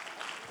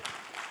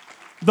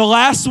 The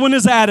last one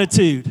is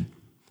attitude.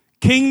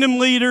 Kingdom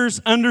leaders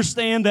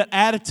understand that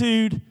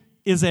attitude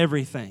is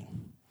everything.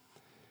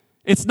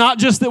 It's not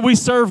just that we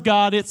serve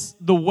God, it's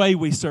the way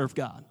we serve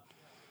God.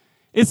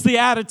 It's the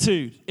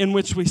attitude in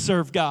which we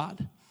serve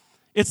God.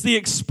 It's the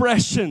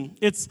expression.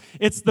 It's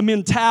the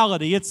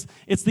mentality.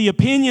 It's the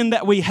opinion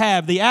that we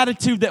have, the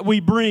attitude that we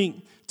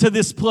bring to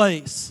this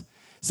place.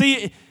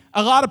 See,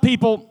 a lot of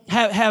people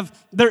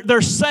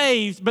they're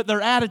saved, but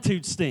their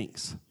attitude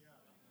stinks.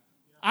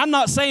 I'm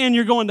not saying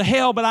you're going to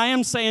hell, but I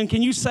am saying,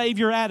 can you save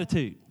your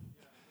attitude?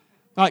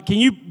 Like, can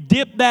you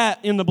dip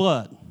that in the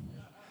blood?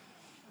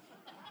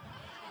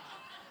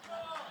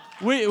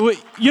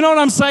 You know what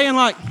I'm saying?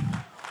 Like,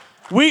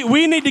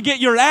 we need to get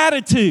your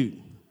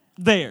attitude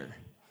there.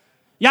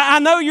 Yeah, I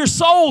know your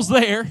soul's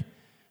there,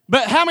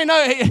 but how many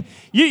know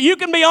you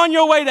can be on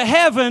your way to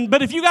heaven,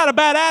 but if you got a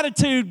bad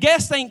attitude,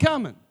 guests ain't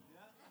coming.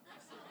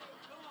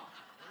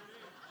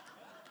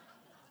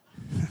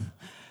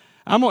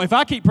 If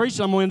I keep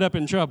preaching, I'm going to end up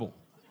in trouble.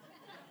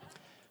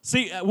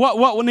 See,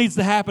 what needs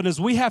to happen is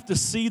we have to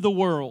see the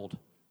world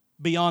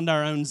beyond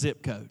our own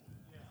zip code.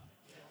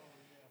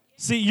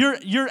 See,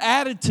 your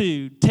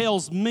attitude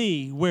tells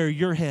me where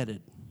you're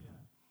headed.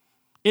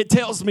 It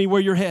tells me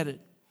where you're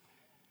headed.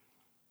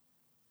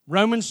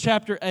 Romans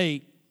chapter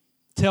 8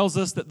 tells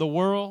us that the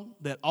world,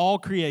 that all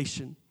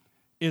creation,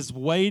 is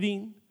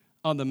waiting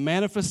on the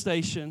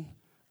manifestation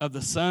of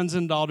the sons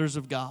and daughters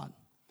of God.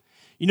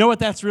 You know what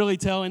that's really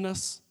telling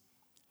us?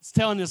 It's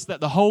telling us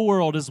that the whole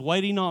world is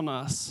waiting on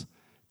us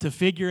to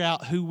figure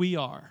out who we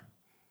are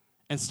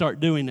and start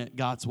doing it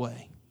God's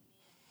way.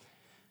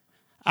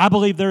 I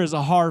believe there is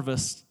a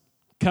harvest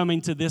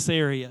coming to this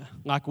area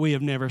like we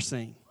have never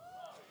seen.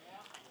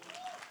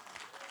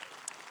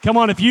 Come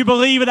on, if you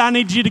believe it, I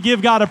need you to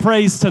give God a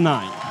praise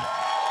tonight.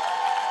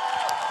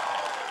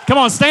 Come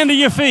on, stand to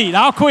your feet.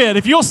 I'll quit.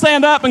 If you'll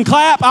stand up and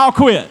clap, I'll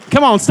quit.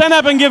 Come on, stand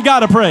up and give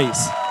God a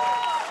praise.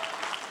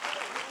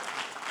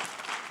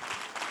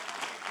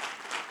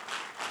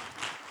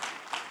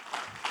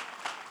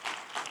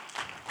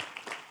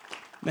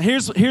 Now,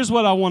 here's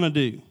what I want to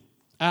do.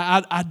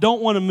 I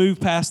don't want to move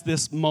past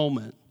this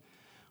moment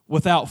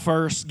without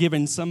first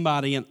giving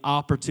somebody an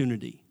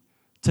opportunity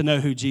to know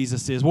who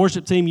Jesus is.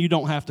 Worship team, you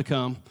don't have to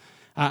come.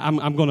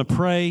 I'm going to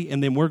pray,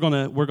 and then we're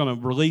going to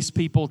release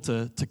people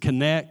to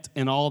connect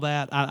and all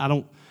that. I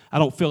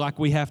don't feel like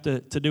we have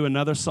to do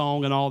another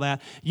song and all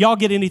that. Y'all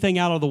get anything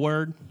out of the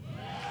Word?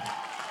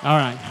 All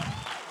right.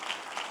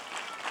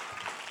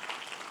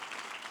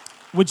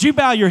 Would you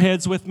bow your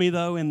heads with me,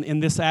 though,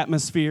 in this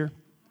atmosphere?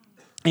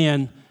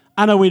 And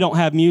I know we don't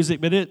have music,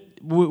 but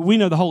we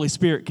know the Holy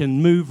Spirit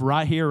can move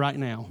right here, right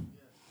now.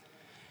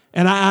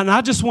 And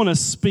I just want to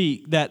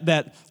speak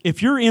that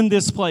if you're in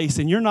this place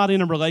and you're not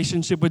in a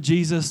relationship with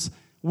Jesus,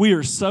 we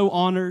are so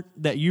honored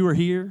that you are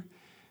here.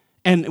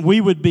 And we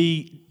would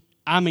be,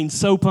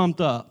 so pumped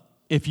up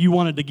if you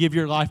wanted to give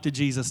your life to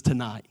Jesus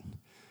tonight.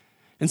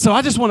 And so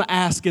I just want to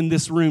ask in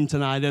this room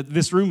tonight,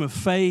 this room of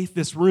faith,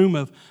 this room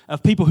of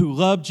people who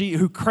love Jesus,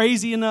 who are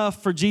crazy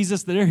enough for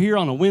Jesus, that are here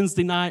on a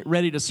Wednesday night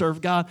ready to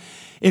serve God.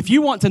 If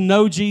you want to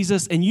know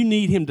Jesus and you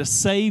need Him to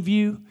save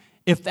you,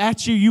 if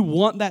that's you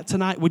want that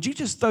tonight, would you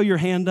just throw your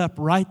hand up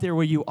right there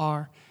where you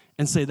are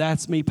and say,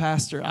 that's me,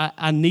 Pastor.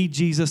 I need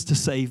Jesus to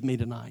save me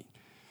tonight.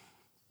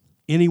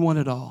 Anyone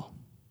at all.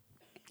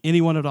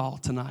 Anyone at all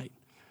tonight.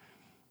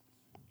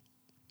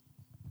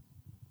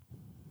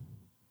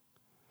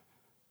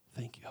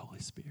 Thank you, Holy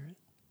Spirit.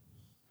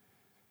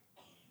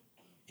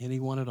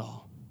 Anyone at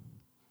all.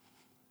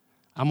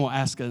 I'm going to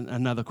ask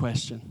another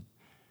question.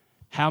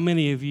 How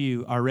many of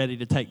you are ready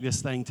to take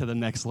this thing to the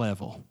next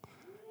level?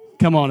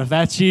 Come on, if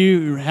that's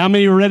you, how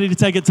many are ready to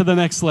take it to the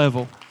next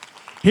level?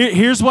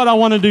 Here's what I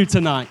want to do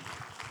tonight.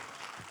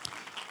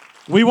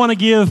 We want to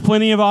give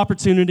plenty of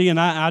opportunity, and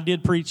I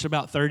did preach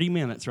about 30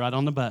 minutes right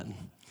on the button.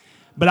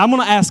 But I'm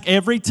going to ask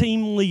every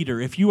team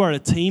leader, if you are a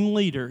team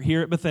leader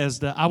here at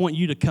Bethesda, I want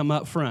you to come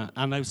up front.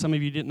 I know some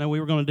of you didn't know we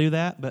were going to do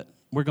that, but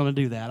we're going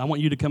to do that. I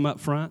want you to come up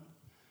front.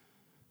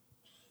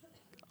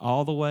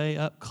 All the way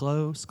up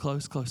close.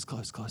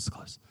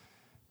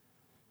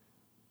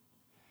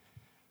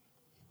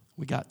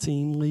 We got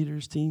team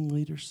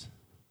leaders.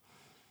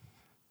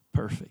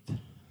 Perfect.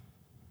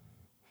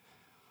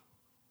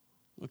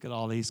 Look at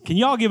all these. Can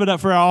y'all give it up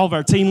for all of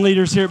our team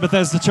leaders here at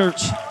Bethesda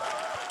Church?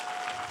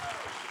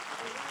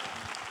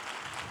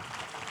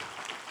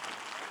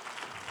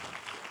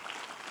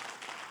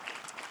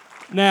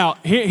 Now,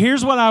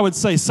 here's what I would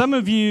say. Some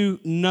of you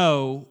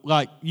know,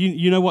 like,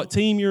 you know what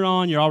team you're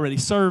on. You're already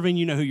serving.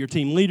 You know who your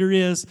team leader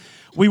is.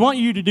 We want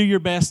you to do your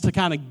best to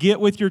kind of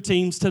get with your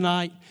teams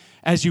tonight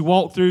as you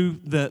walk through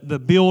the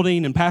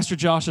building. And Pastor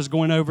Josh is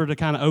going over to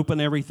kind of open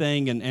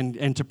everything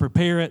and to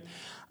prepare it.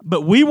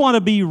 But we want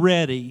to be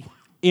ready.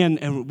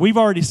 And we've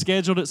already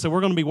scheduled it, so we're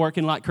going to be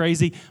working like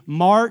crazy.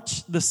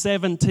 March the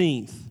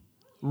 17th,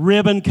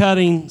 Ribbon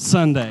Cutting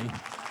Sunday.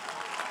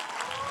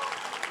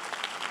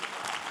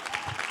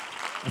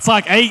 It's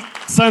like 8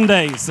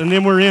 Sundays, and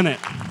then we're in it.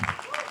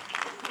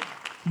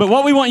 But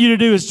what we want you to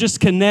do is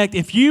just connect.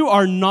 If you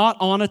are not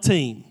on a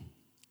team,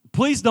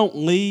 please don't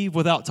leave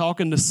without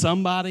talking to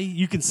somebody.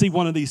 You can see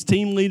one of these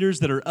team leaders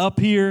that are up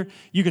here.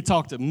 You could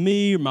talk to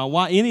me or my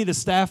wife, any of the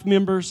staff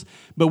members.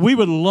 But we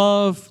would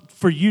love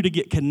for you to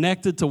get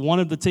connected to one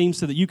of the teams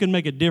so that you can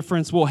make a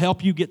difference. We'll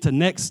help you get to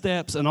next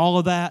steps and all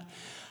of that.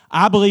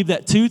 I believe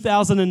that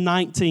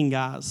 2019,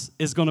 guys,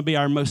 is going to be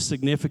our most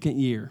significant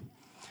year.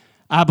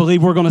 I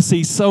believe we're going to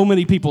see so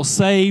many people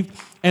saved.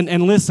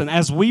 And listen,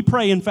 as we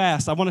pray and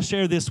fast, I want to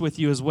share this with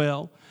you as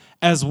well.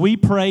 As we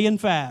pray and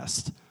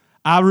fast,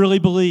 I really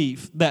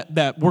believe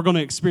that we're going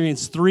to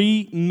experience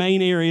 3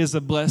 main areas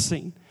of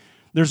blessing.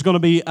 There's going to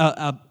be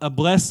a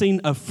blessing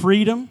of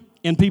freedom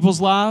in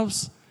people's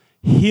lives,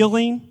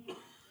 healing,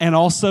 and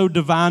also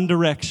divine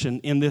direction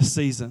in this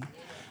season.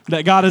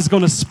 That God is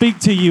going to speak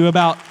to you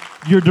about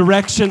your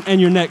direction and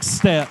your next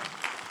step.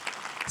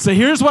 So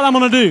here's what I'm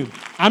going to do.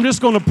 I'm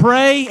just going to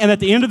pray, and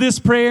at the end of this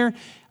prayer,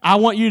 I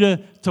want you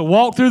to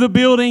walk through the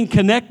building,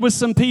 connect with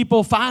some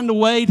people, find a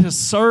way to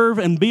serve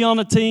and be on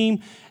a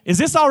team. Is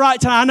this all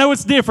right tonight? I know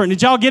it's different.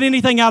 Did y'all get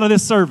anything out of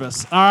this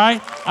service? All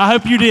right? I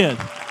hope you did.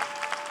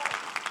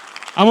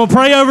 I'm going to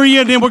pray over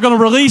you, and then we're going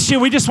to release you.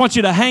 We just want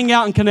you to hang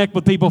out and connect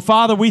with people.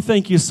 Father, we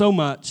thank you so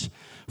much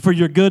for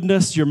your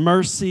goodness, your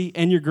mercy,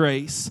 and your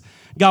grace.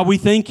 God, we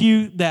thank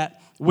you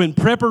that when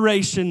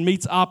preparation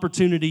meets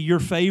opportunity, your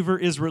favor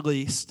is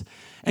released.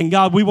 And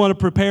God, we want to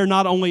prepare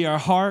not only our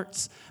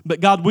hearts, but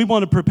God, we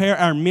want to prepare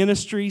our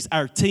ministries,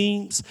 our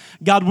teams.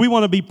 God, we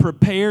want to be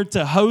prepared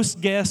to host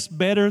guests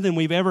better than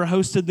we've ever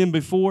hosted them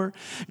before.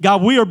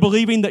 God, we are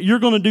believing that you're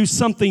going to do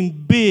something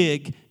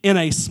big in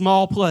a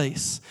small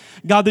place.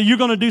 God, that you're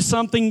going to do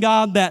something,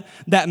 God,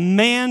 that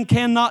man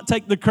cannot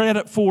take the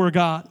credit for,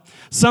 God.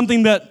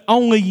 Something that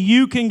only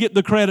you can get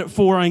the credit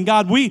for. And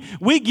God, we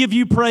give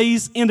you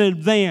praise in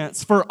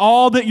advance for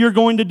all that you're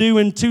going to do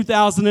in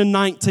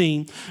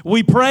 2019.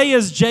 We pray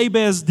as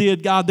Jabez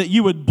did, God, that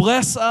you would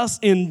bless us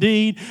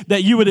indeed,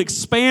 that you would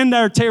expand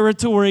our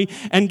territory,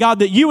 and God,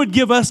 that you would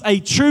give us a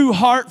true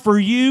heart for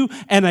you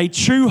and a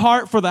true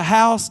heart for the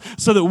house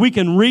so that we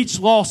can reach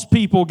lost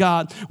people,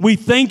 God. We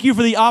thank you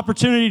for the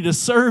opportunity to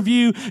serve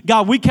you.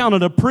 God, we count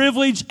it a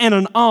privilege and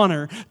an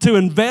honor to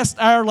invest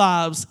our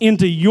lives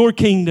into your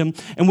kingdom.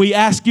 And we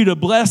ask you to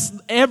bless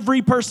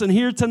every person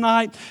here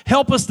tonight.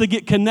 Help us to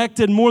get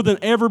connected more than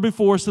ever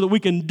before so that we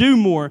can do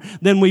more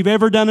than we've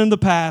ever done in the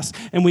past.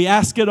 And we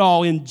ask it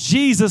all in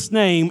Jesus'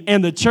 name.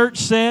 And the church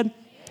said,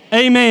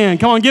 amen.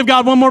 Come on, give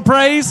God one more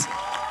praise.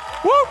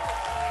 Woo!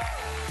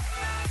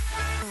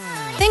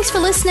 Thanks for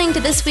listening to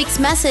this week's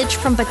message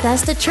from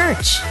Bethesda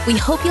Church. We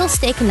hope you'll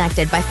stay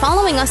connected by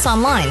following us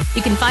online.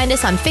 You can find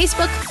us on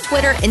Facebook,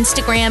 Twitter,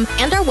 Instagram,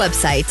 and our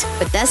website,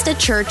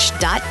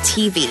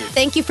 BethesdaChurch.tv.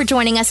 Thank you for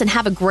joining us and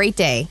have a great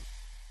day.